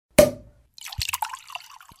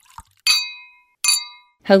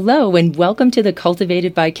Hello and welcome to the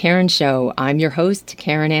Cultivated by Caryn show. I'm your host,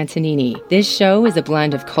 Caryn Antonini. This show is a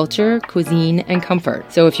blend of culture, cuisine, and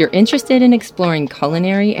comfort. So if you're interested in exploring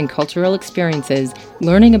culinary and cultural experiences,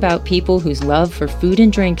 learning about people whose love for food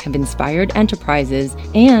and drink have inspired enterprises,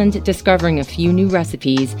 and discovering a few new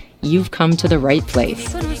recipes, you've come to the right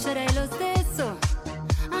place.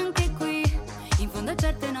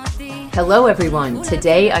 Hello everyone.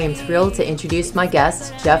 Today I am thrilled to introduce my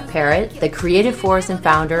guest, Jeff Parrott, the creative force and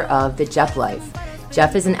founder of the JEP Life.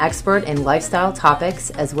 Jeff is an expert in lifestyle topics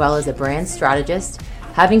as well as a brand strategist,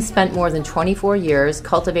 having spent more than 24 years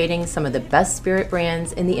cultivating some of the best spirit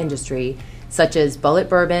brands in the industry, such as Bulleit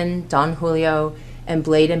Bourbon, Don Julio, and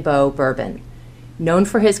Blade & Bow Bourbon. Known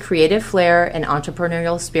for his creative flair and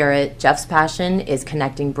entrepreneurial spirit, Jeff's passion is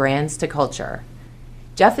connecting brands to culture.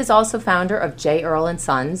 Jeff is also founder of J. Earl &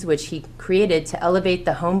 Sons, which he created to elevate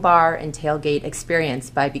the home bar and tailgate experience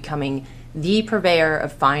by becoming the purveyor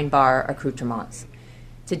of fine bar accoutrements.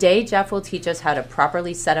 Today, Jeff will teach us how to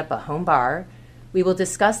properly set up a home bar. We will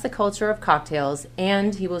discuss the culture of cocktails,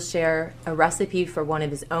 and he will share a recipe for one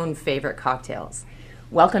of his own favorite cocktails.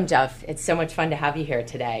 Welcome, Jeff. It's so much fun to have you here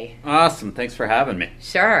today. Awesome. Thanks for having me.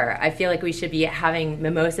 Sure. I feel like we should be having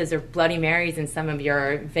mimosas or Bloody Marys in some of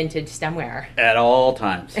your vintage stemware. At all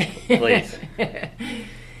times, please.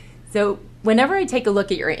 So whenever I take a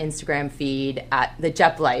look at your Instagram feed at the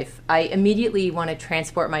JEP Life, I immediately want to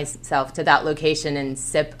transport myself to that location and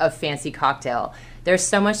sip a fancy cocktail. There's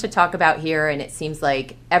so much to talk about here, and it seems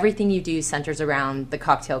like everything you do centers around the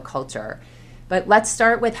cocktail culture. But let's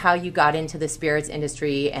start with how you got into the spirits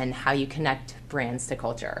industry and how you connect brands to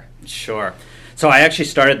culture. Sure. So I actually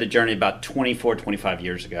started the journey about 25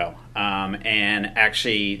 years ago, and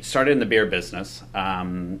actually started in the beer business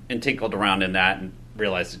and tinkled around in that and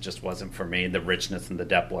realized it just wasn't for me. The richness and the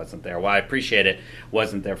depth wasn't there. While I appreciate it,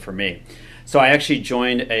 wasn't there for me. So I actually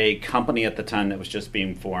joined a company at the time that was just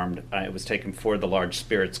being formed. It was taken for the large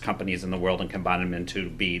spirits companies in the world and combined them into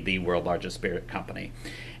be the world's largest spirit company.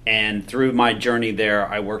 And through my journey there,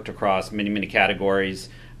 I worked across many categories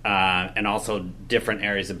and also different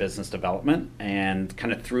areas of business development. And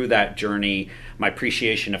kind of through that journey, my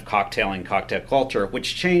appreciation of cocktail culture,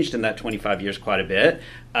 which changed in that 25 years quite a bit,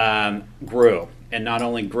 grew. And not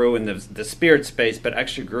only grew in the spirit space, but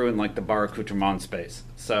actually grew in like the bar accoutrement space.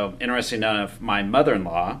 So interesting enough, my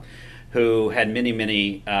mother-in-law, who had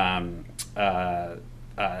many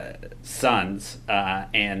sons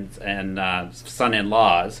and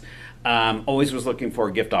son-in-laws, always was looking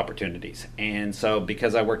for gift opportunities. And so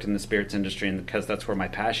because I worked in the spirits industry and because that's where my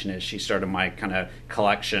passion is, she started my kind of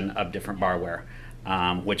collection of different barware,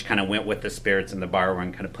 which kind of went with the spirits and the barware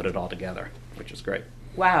and kind of put it all together, which was great.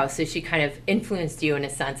 Wow, so she kind of influenced you in a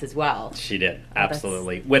sense as well. She did,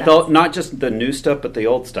 absolutely. Not just the new stuff, but the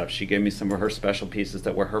old stuff. She gave me some of her special pieces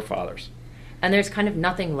that were her father's. And there's kind of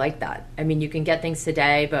nothing like that. I mean, you can get things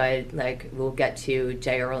today, but like we'll get to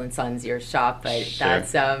J. Earl & Sons, your shop. But sure.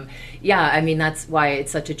 That's, that's why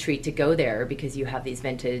it's such a treat to go there, because you have these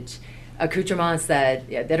vintage accoutrements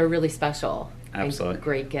that are really special. Absolutely. And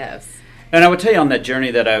great gifts. And I would tell you on that journey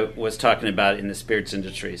that I was talking about in the spirits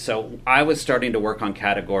industry. So I was starting to work on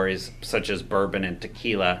categories such as bourbon and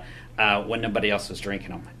tequila when nobody else was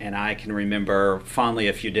drinking them. And I can remember fondly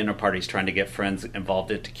a few dinner parties trying to get friends involved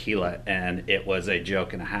in tequila, and it was a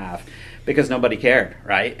joke and a half because nobody cared,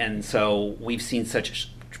 right? And so we've seen such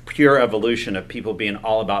pure evolution of people being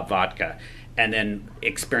all about vodka and then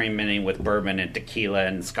experimenting with bourbon and tequila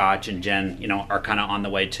and scotch and gin, are kind of on the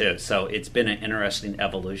way too. So it's been an interesting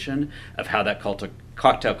evolution of how that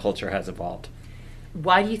cocktail culture has evolved.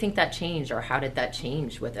 Why do you think that changed, or how did that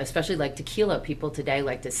change with, especially like tequila? People today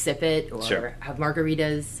like to sip it or Sure. have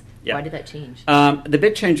margaritas. Yep. Why did that change? The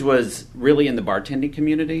big change was really in the bartending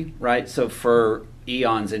community, right? So for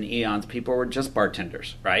eons and eons, people were just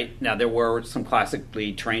bartenders, right? Now, there were some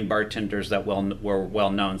classically trained bartenders that were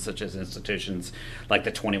well known, such as institutions like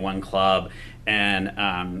the 21 Club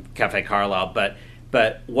and Cafe Carlyle,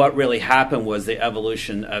 But what really happened was the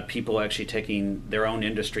evolution of people actually taking their own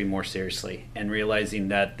industry more seriously and realizing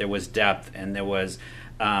that there was depth and there was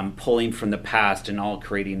pulling from the past and all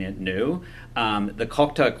creating it new. The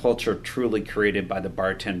cocktail culture truly created by the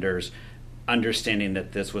bartenders, understanding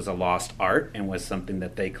that this was a lost art and was something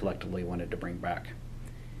that they collectively wanted to bring back.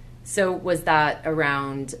 So was that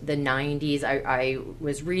around the 90s? I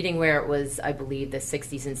was reading where it was, I believe, the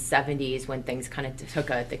 60s and 70s when things kind of took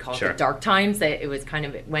they call it the dark times. That it was kind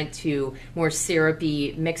of, it went to more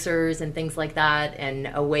syrupy mixers and things like that,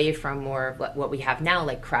 and away from more of what we have now,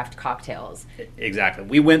 like craft cocktails. Exactly.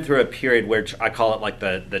 We went through a period where I call it like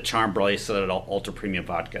the charm bracelet ultra premium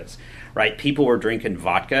vodkas, right? People were drinking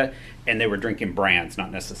vodka and they were drinking brands,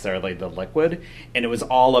 not necessarily the liquid. And it was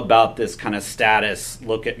all about this kind of status,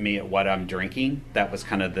 look at me at what I'm drinking. That was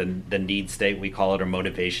kind of the need state, we call it, or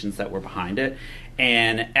motivations that were behind it.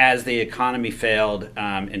 And as the economy failed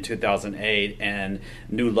in 2008 and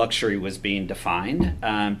new luxury was being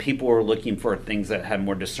defined, people were looking for things that had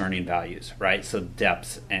more discerning values, right? So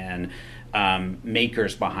depths and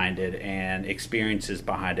makers behind it and experiences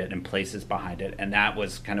behind it and places behind it. And that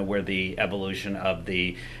was kind of where the evolution of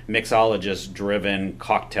the mixologist-driven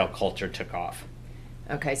cocktail culture took off.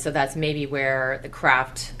 Okay, so that's maybe where the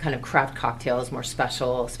craft cocktails, more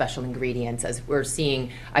special ingredients, as we're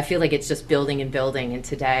seeing. I feel like it's just building and building. And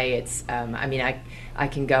today it's, I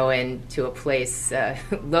can go into a place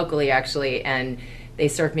locally actually, and they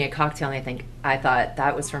served me a cocktail, and I thought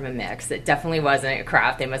that was from a mix. It definitely wasn't a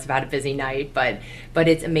craft. They must have had a busy night, but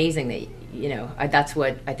it's amazing that that's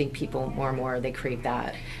what I think people more and more, they crave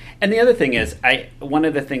that. And the other thing is, one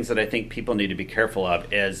of the things that I think people need to be careful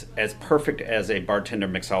of is, as perfect as a bartender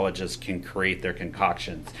mixologist can create their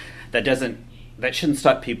concoctions, that shouldn't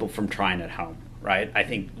stop people from trying at home. Right? I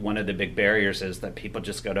think one of the big barriers is that people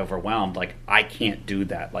just get overwhelmed. Like, I can't do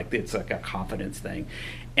that. Like, it's like a confidence thing.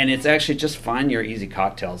 And it's actually just find your easy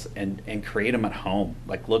cocktails and create them at home.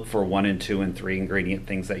 Like, look for 1 and 2 and 3 ingredient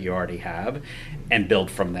things that you already have and build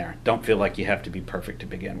from there. Don't feel like you have to be perfect to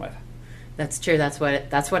begin with. That's true. That's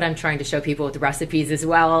what I'm trying to show people with the recipes as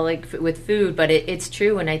well, like with food. But it's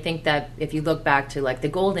true, and I think that if you look back to like the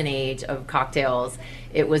golden age of cocktails,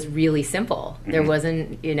 it was really simple. Mm-hmm. There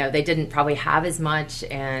wasn't, they didn't probably have as much,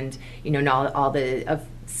 and not all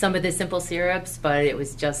some of the simple syrups, but it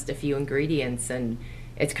was just a few ingredients, and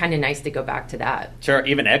it's kind of nice to go back to that. Sure,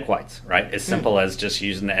 even egg whites, right? As simple as just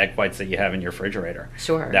using the egg whites that you have in your refrigerator.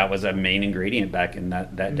 Sure, that was a main ingredient back in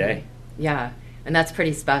that day. Yeah. And that's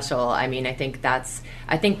pretty special. I mean, I think that's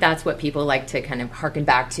what people like to kind of harken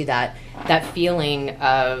back to, that feeling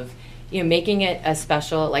of, making it a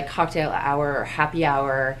special, like cocktail hour or happy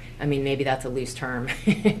hour. I mean, maybe that's a loose term,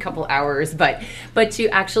 a couple hours, but to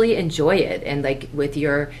actually enjoy it, and like with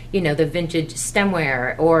your, the vintage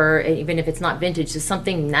stemware, or even if it's not vintage, just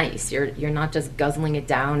something nice. You're not just guzzling it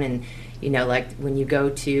down, and like when you go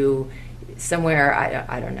to somewhere,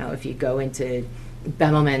 I don't know, if you go into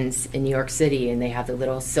Bemelman's in New York City, and they have the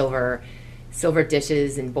little silver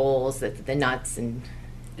dishes and bowls, the nuts and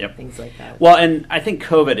things like that. Well, and I think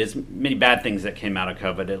COVID is many bad things that came out of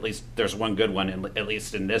COVID. At least there's one good one, at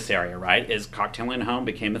least in this area, right? Is cocktailing home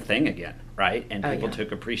became a thing again, right? And people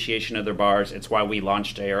took appreciation of their bars. It's why we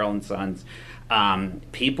launched J. Earl and Sons.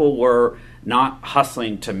 People were not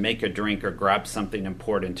hustling to make a drink or grab something and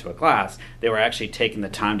pour it into a glass. They were actually taking the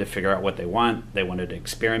time to figure out what they want. They wanted to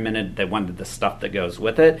experiment it. They wanted the stuff that goes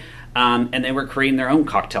with it. And they were creating their own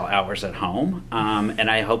cocktail hours at home. And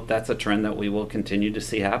I hope that's a trend that we will continue to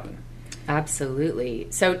see happen. Absolutely.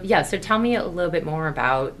 So tell me a little bit more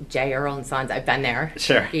about J. Earl and Sons. I've been there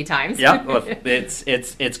a few times. Yeah, well,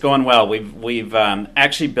 it's going well. We've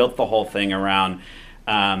actually built the whole thing around,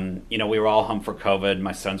 we were all home for COVID.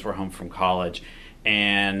 My sons were home from college,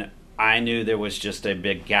 and I knew there was just a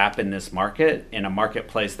big gap in this market, in a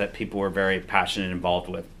marketplace that people were very passionate and involved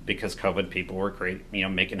with, because COVID, people were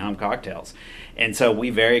making home cocktails. And so we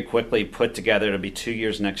very quickly put together, it'll be 2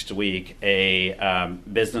 years next week, a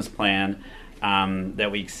business plan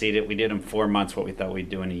that we exceeded. We did in 4 months what we thought we'd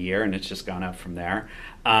do in a year, and it's just gone up from there.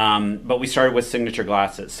 But we started with signature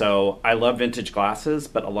glasses. So I love vintage glasses,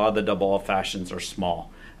 but a lot of the double old fashions are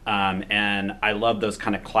small. And I love those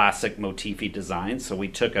kind of classic motify designs. So we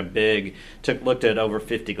looked at over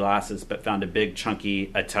 50 glasses, but found a big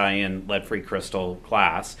chunky Italian lead-free crystal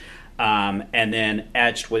glass. And then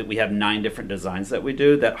etched, we have 9 different designs that we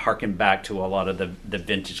do that harken back to a lot of the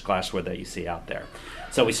vintage glassware that you see out there.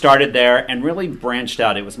 So we started there and really branched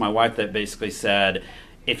out. It was my wife that basically said,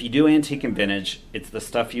 if you do antique and vintage, it's the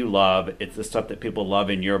stuff you love, it's the stuff that people love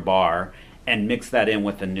in your bar, and mix that in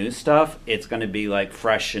with the new stuff, it's going to be like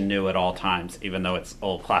fresh and new at all times, even though it's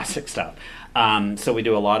old classic stuff. So we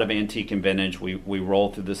do a lot of antique and vintage. We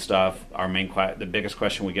roll through this stuff. The biggest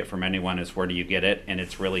question we get from anyone is, where do you get it? And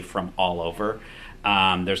it's really from all over.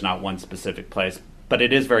 There's not one specific place. But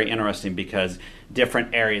it is very interesting because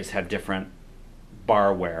different areas have different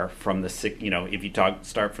barware from if you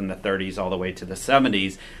start from the 30s all the way to the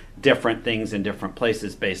 70s, different things in different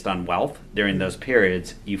places based on wealth during those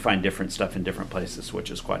periods. You find different stuff in different places,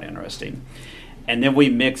 which is quite interesting. And then we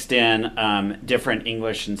mixed in different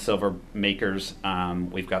English and silver makers.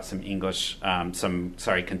 We've got some Kentucky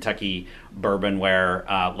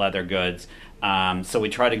bourbonware, leather goods. So we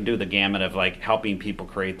try to do the gamut of like helping people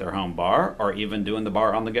create their home bar, or even doing the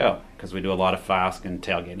bar on the go, because we do a lot of flask and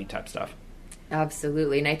tailgating type stuff.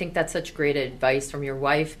 Absolutely. And I think that's such great advice from your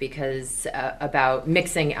wife, because about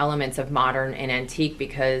mixing elements of modern and antique,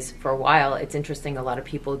 because for a while, it's interesting, a lot of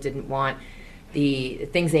people didn't want the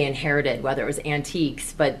things they inherited, whether it was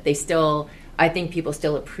antiques, but I think people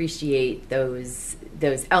still appreciate those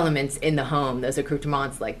elements in the home, those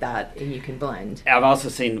accoutrements like that, and you can blend. I've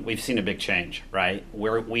also we've seen a big change, right?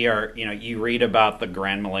 We are, you read about the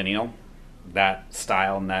Grand Millennial, that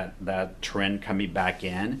style and that trend coming back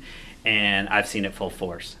in, and I've seen it full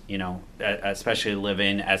force, especially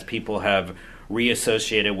living as people have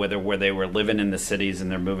reassociated where they were living in the cities and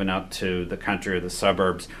they're moving out to the country or the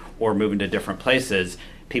suburbs or moving to different places.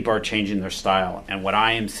 People are changing their style. And what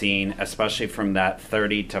I am seeing, especially from that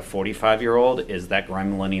 30 to 45-year-old, is that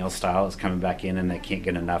Grand Millennial style is coming back in, and they can't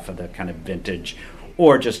get enough of the kind of vintage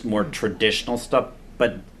or just more traditional stuff,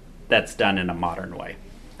 but that's done in a modern way.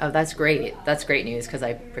 Oh, that's great. That's great news, because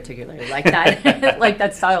I particularly like that like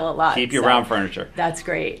that style a lot. Keep your round furniture. That's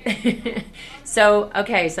great. So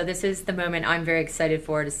this is the moment I'm very excited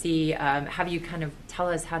for, to see, have you kind of tell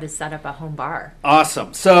us how to set up a home bar.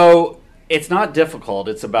 Awesome. So it's not difficult.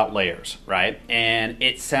 It's about layers, right? And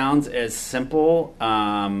it sounds as simple,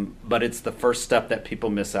 but it's the first step that people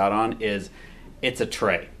miss out on. Is it's a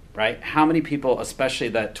tray, right? How many people, especially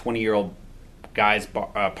that 20-year-old guy's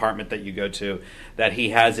apartment that you go to, that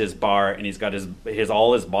he has his bar and he's got his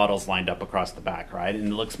all his bottles lined up across the back, right? And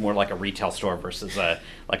it looks more like a retail store versus a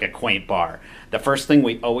quaint bar. The first thing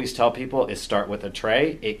we always tell people is start with a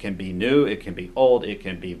tray. It can be new, it can be old, it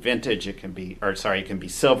can be vintage, it can be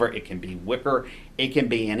silver, it can be wicker, it can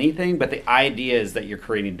be anything, but the idea is that you're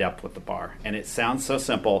creating depth with the bar. And it sounds so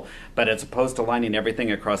simple, but as opposed to lining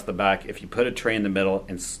everything across the back, if you put a tray in the middle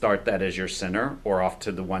and start that as your center or off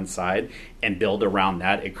to the one side and build around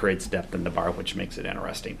that, it creates depth in the bar, which makes it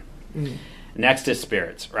interesting. Mm. Next is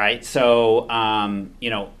spirits, right? So,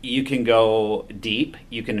 you can go deep.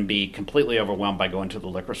 You can be completely overwhelmed by going to the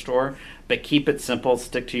liquor store, but keep it simple.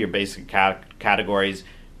 Stick to your basic categories.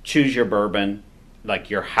 Choose your bourbon, like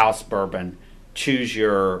your house bourbon. Choose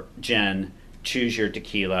your gin. Choose your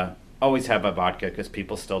tequila. Always have a vodka, because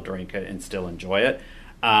people still drink it and still enjoy it.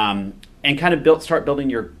 And kind of start building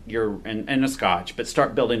your and a scotch, but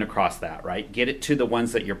start building across that, right? Get it to the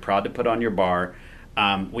ones that you're proud to put on your bar.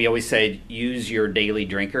 We always say use your daily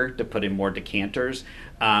drinker to put in more decanters.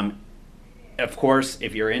 Of course,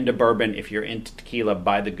 if you're into bourbon, if you're into tequila,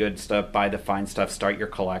 buy the good stuff, buy the fine stuff, start your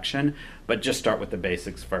collection, but just start with the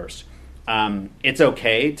basics first. It's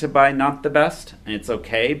okay to buy not the best, and it's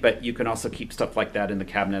okay, but you can also keep stuff like that in the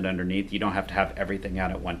cabinet underneath. You don't have to have everything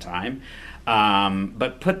out at one time.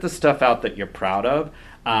 But put the stuff out that you're proud of,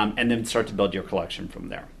 and then start to build your collection from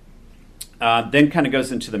there. Then kind of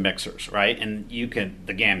goes into the mixers, right? And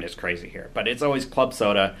the gamut is crazy here, but it's always club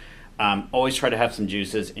soda. Always try to have some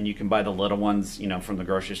juices, and you can buy the little ones, from the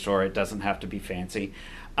grocery store. It doesn't have to be fancy.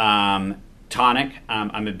 Tonic,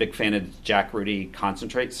 I'm a big fan of Jack Rudy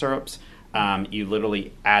concentrate syrups. You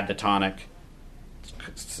literally add the tonic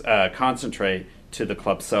concentrate to the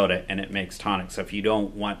club soda, and it makes tonic. So if you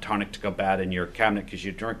don't want tonic to go bad in your cabinet because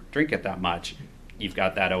you drink it that much, you've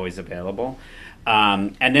got that always available.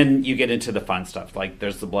 And then you get into the fun stuff. Like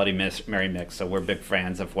there's the Bloody Mary mix. So we're big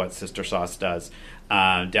fans of what Sister Sauce does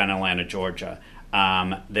down in Atlanta, Georgia.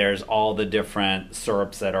 There's all the different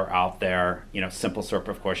syrups that are out there. Simple syrup,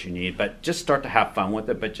 of course, you need. But just start to have fun with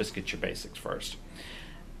it, but just get your basics first.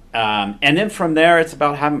 And then from there, it's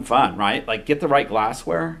about having fun, right? Like get the right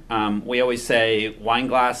glassware. We always say wine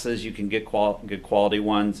glasses, you can get good quality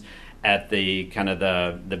ones at the kind of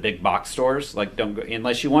the big box stores. Like don't go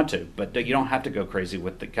unless you want to, but you don't have to go crazy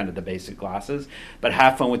with the kind of the basic glasses. But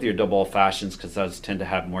have fun with your double old fashions because those tend to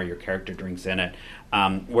have more of your character drinks in it.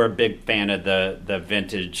 We're a big fan of the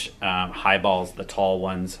vintage highballs, the tall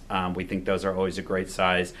ones. We think those are always a great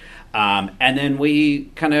size. And then we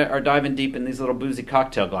kind of are diving deep in these little boozy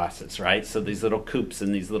cocktail glasses, right? So these little coupes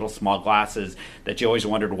and these little small glasses that you always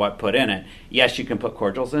wondered what put in it. Yes, you can put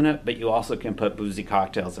cordials in it, but you also can put boozy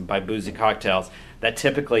cocktails. And by boozy cocktails, that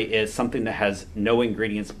typically is something that has no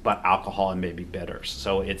ingredients but alcohol and maybe bitters.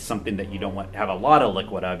 So it's something that you don't want to have a lot of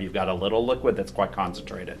liquid of. You've got a little liquid that's quite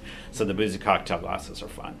concentrated. So the boozy cocktail glasses are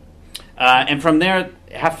fun. And from there,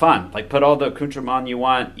 have fun. Like, put all the accoutrement you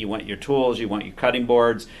want. You want your tools. You want your cutting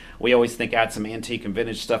boards. We always think add some antique and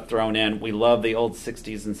vintage stuff thrown in. We love the old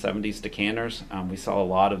 60s and 70s decanters. We saw a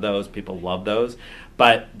lot of those. People love those.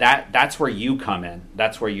 But that's where you come in.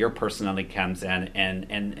 That's where your personality comes in.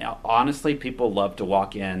 And honestly, people love to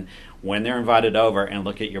walk in when they're invited over and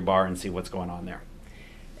look at your bar and see what's going on there.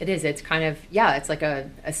 It is. It's kind of, yeah, it's like a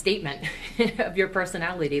statement of your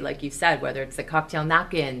personality, like you said, whether it's the cocktail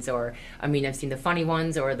napkins or, I mean, I've seen the funny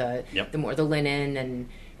ones or the more the linen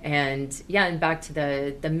and back to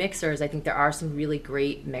the mixers. I think there are some really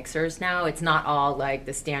great mixers now. It's not all like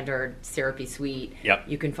the standard syrupy sweet. Yep.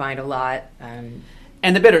 You can find a lot.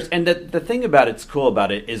 And the bitters, and the thing about it's cool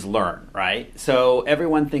about it is learn, right? So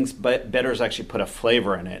everyone thinks bitters actually put a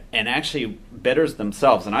flavor in it, and actually bitters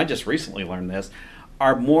themselves, and I just recently learned this,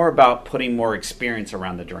 are more about putting more experience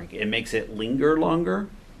around the drink. It makes it linger longer,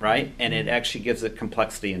 right? And it actually gives it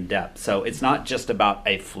complexity and depth. So it's not just about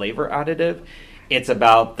a flavor additive. It's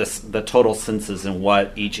about the total senses and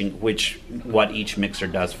what each mixer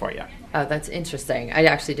does for you. Oh, that's interesting. I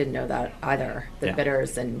actually didn't know that either, the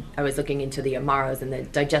bitters. And I was looking into the Amaros and the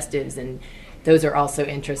digestives, and those are also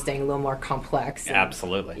interesting, a little more complex. And,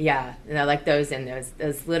 absolutely. Yeah, and I like those in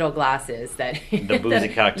those little glasses that the boozy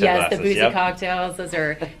cocktail yes, glasses. The boozy cocktails. Those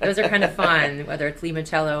are kind of fun, whether it's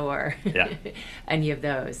limoncello or any of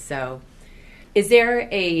those. So, is there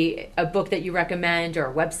a book that you recommend or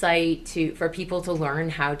a website for people to learn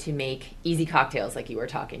how to make easy cocktails like you were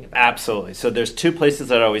talking about? Absolutely. So there's two places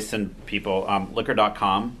that I always send people.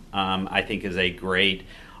 Liquor.com, I think, is a great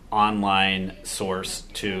online source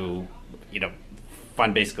to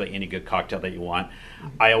find basically any good cocktail that you want.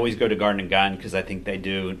 I always go to Garden and Gun because I think they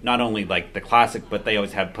do not only like the classic, but they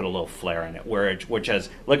always have put a little flair in it. Which as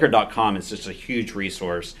Liquor.com is just a huge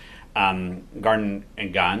resource. Garden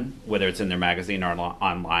and Gun, whether it's in their magazine or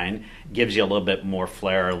online, gives you a little bit more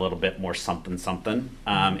flair, a little bit more something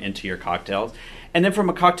into your cocktails. And then from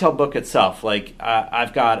a cocktail book itself, like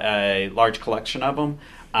I've got a large collection of them.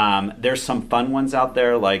 There's some fun ones out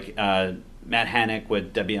there, like Matt Hannock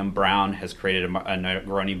with W.M. Brown has created a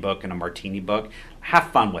Negroni book and a Martini book.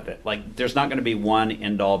 Have fun with it. Like, there's not going to be one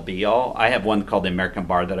end-all, be-all. I have one called the American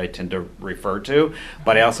Bar that I tend to refer to,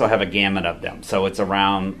 but I also have a gamut of them. So it's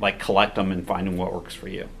around, like, collect them and finding what works for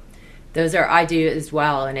you. I do as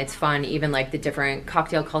well, and it's fun, even like the different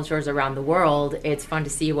cocktail cultures around the world. It's fun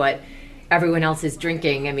to see what everyone else is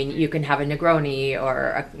drinking. I mean, you can have a Negroni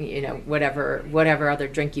or whatever other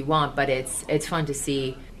drink you want, but it's fun to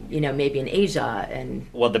see, maybe in Asia. And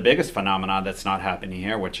well, the biggest phenomenon that's not happening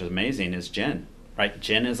here, which is amazing, is gin. Right,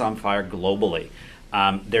 gin is on fire globally.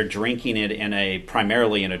 They're drinking it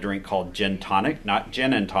primarily in a drink called gin tonic, not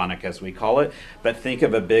gin and tonic as we call it, but think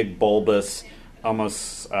of a big bulbous,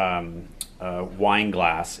 almost wine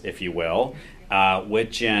glass, if you will,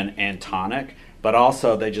 with gin and tonic. But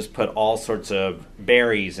also they just put all sorts of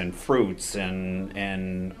berries and fruits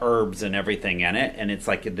and herbs and everything in it. And it's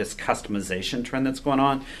like this customization trend that's going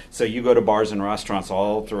on. So you go to bars and restaurants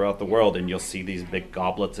all throughout the world and you'll see these big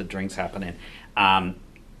goblets of drinks happening.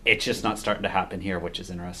 It's just not starting to happen here, which is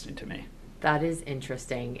interesting to me. That is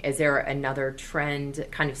interesting. Is there another trend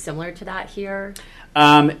kind of similar to that here?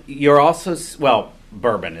 You're also,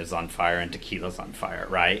 bourbon is on fire and tequila's on fire,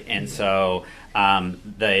 right? And so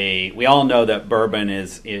we all know that bourbon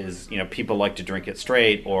is people like to drink it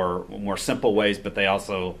straight or more simple ways, but they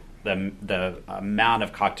also the amount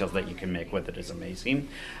of cocktails that you can make with it is amazing.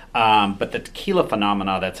 But the tequila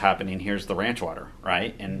phenomena that's happening here is the ranch water,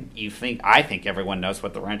 right? And I think everyone knows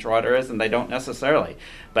what the ranch water is, and they don't necessarily.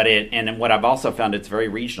 And what I've also found, it's very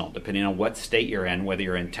regional, depending on what state you're in, whether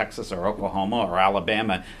you're in Texas or Oklahoma or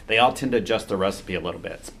Alabama, they all tend to adjust the recipe a little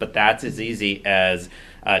bit. But that's as easy as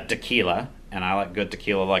tequila, and I like good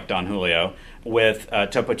tequila like Don Julio, with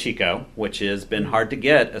Topo Chico, which has been hard to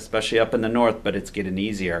get, especially up in the north, but it's getting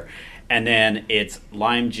easier. And then it's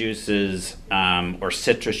lime juices or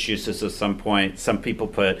citrus juices at some point. Some people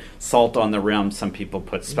put salt on the rim. Some people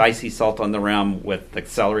put spicy salt on the rim with the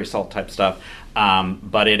celery salt type stuff.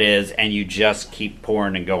 But it is, and you just keep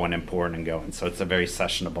pouring and going and pouring and going. So it's a very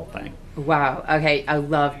sessionable thing. Wow. Okay. I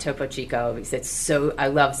love Topo Chico because I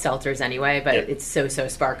love seltzers anyway, but it's so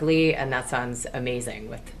sparkly, and that sounds amazing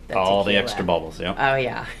with the all tequila. The extra bubbles. Yeah. Oh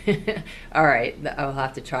yeah. All right. I'll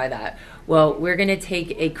have to try that. Well, we're going to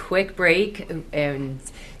take a quick break, and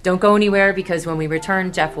don't go anywhere because when we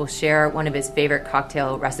return, Jeff will share one of his favorite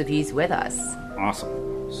cocktail recipes with us.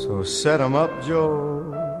 Awesome. So set 'em up,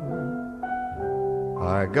 Joe.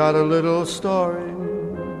 I got a little story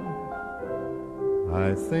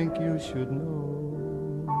I think you should know.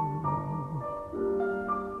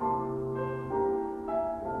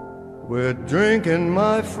 We're drinking,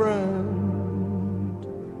 my friend,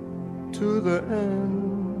 to the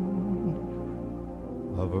end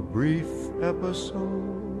of a brief episode.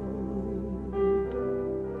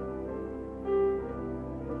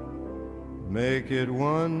 Make it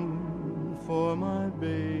one for my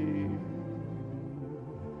babe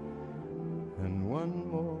and one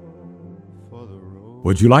more for the road.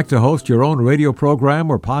 Would you like to host your own radio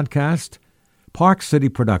program or podcast? Park City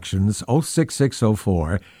Productions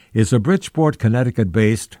 06604 is a Bridgeport,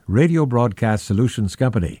 Connecticut-based radio broadcast solutions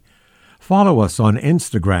company. Follow us on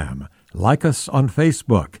Instagram, like us on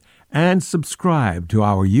Facebook, and subscribe to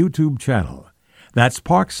our YouTube channel. That's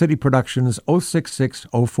Park City Productions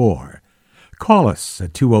 06604. Call us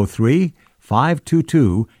at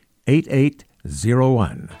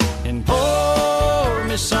 203-522-8801. And pour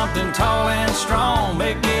me something tall and strong,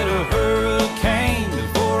 make it a hurricane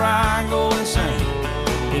before I go insane.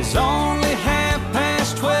 It's only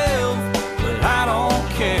 12:30, but I don't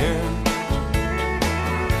care.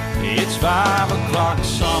 It's 5 o'clock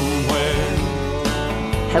somewhere.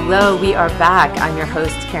 Hello, we are back. I'm your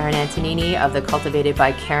host, Caryn Antonini of the Cultivated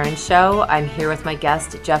by Caryn show. I'm here with my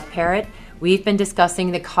guest, Jeff Parrott. We've been discussing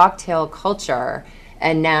the cocktail culture,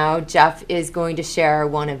 and now Jeff is going to share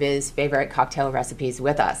one of his favorite cocktail recipes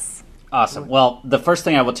with us. Awesome. Well, the first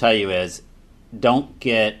thing I will tell you is don't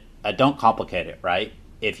complicate it, right?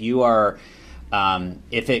 If you are,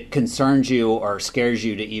 if it concerns you or scares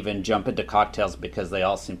you to even jump into cocktails because they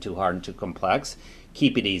all seem too hard and too complex,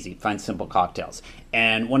 keep it easy. Find simple cocktails.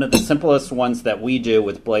 And one of the simplest ones that we do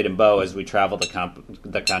with Blade and Bow as we travel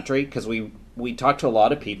the country, because we talk to a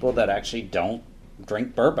lot of people that actually don't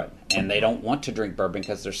drink bourbon, and they don't want to drink bourbon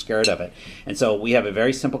because they're scared of it. And so we have a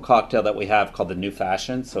very simple cocktail that we have called the New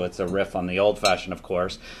Fashioned. So it's a riff on the Old Fashioned, of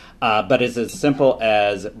course. But it's as simple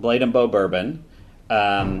as Blade and Bow bourbon,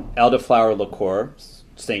 elderflower liqueur,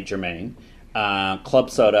 Saint Germain, club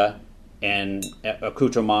soda, and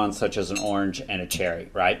accoutrements such as an orange and a cherry,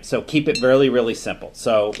 right? So keep it really, really simple.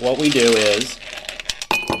 So what we do is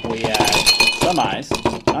we add some ice,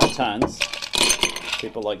 not tons.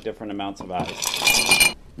 People like different amounts of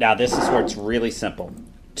ice. Now this is where it's really simple.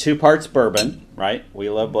 2 parts bourbon, right? We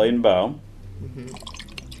love Blade and Bow. Mm-hmm.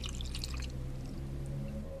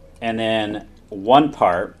 And then 1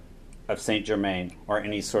 part of Saint Germain or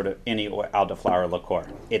any elderflower liqueur.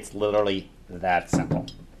 It's literally that simple,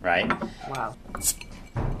 right? Wow.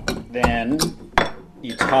 Then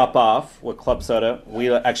you top off with club soda.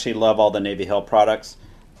 We actually love all the Navy Hill products.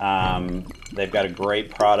 They've got a great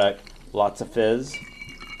product, lots of fizz,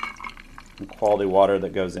 and quality water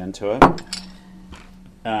that goes into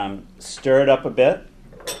it. Stir it up a bit.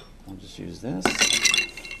 I'll just use this.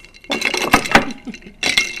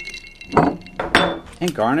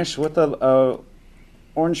 And garnish with a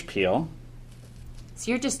orange peel. So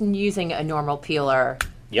you're just using a normal peeler.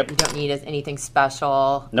 Yep. You don't need anything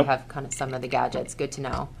special. Nope. You have kind of some of the gadgets. Good to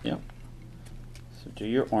know. Yep. So do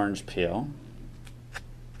your orange peel.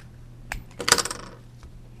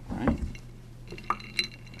 All right.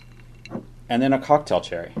 And then a cocktail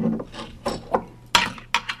cherry.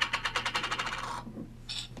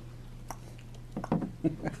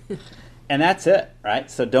 And that's it, right?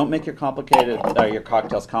 So don't make your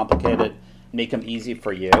cocktails complicated. Make them easy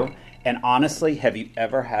for you. And honestly, have you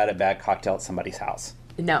ever had a bad cocktail at somebody's house?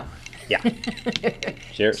 No. Yeah.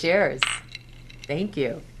 Cheers. Cheers. Thank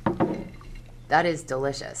you. That is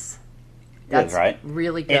delicious. That's right.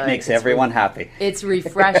 Really good. It makes everyone happy. It's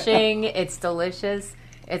refreshing. It's delicious.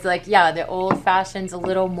 It's like, yeah, the old fashioned's a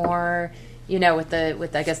little more, with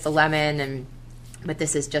I guess the lemon but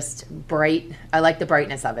this is just bright. I like the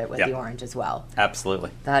brightness of it with the orange as well.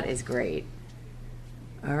 Absolutely. That is great.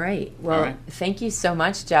 All right. Well, Thank you so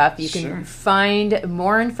much, Jeff. You can find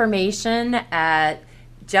more information at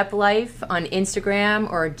JEP Life on Instagram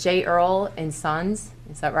or J. Earl and Sons.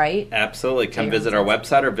 Is that right? Absolutely. Come visit our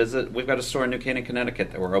website or we've got a store in New Canaan,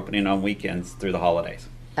 Connecticut that we're opening on weekends through the holidays.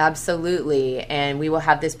 Absolutely. And we will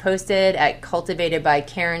have this posted at Cultivated by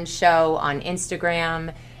Caryn show on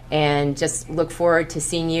Instagram. And just look forward to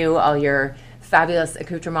seeing you, all your fabulous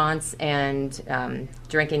accoutrements, and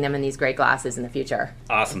drinking them in these great glasses in the future.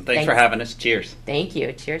 Awesome. Thanks for having us. Cheers. Thank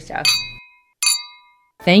you. Cheers, Jeff.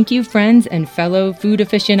 Thank you, friends and fellow food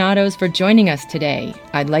aficionados, for joining us today.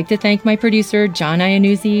 I'd like to thank my producer, John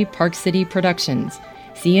Iannuzzi, Park City Productions.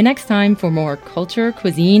 See you next time for more culture,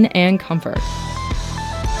 cuisine, and comfort.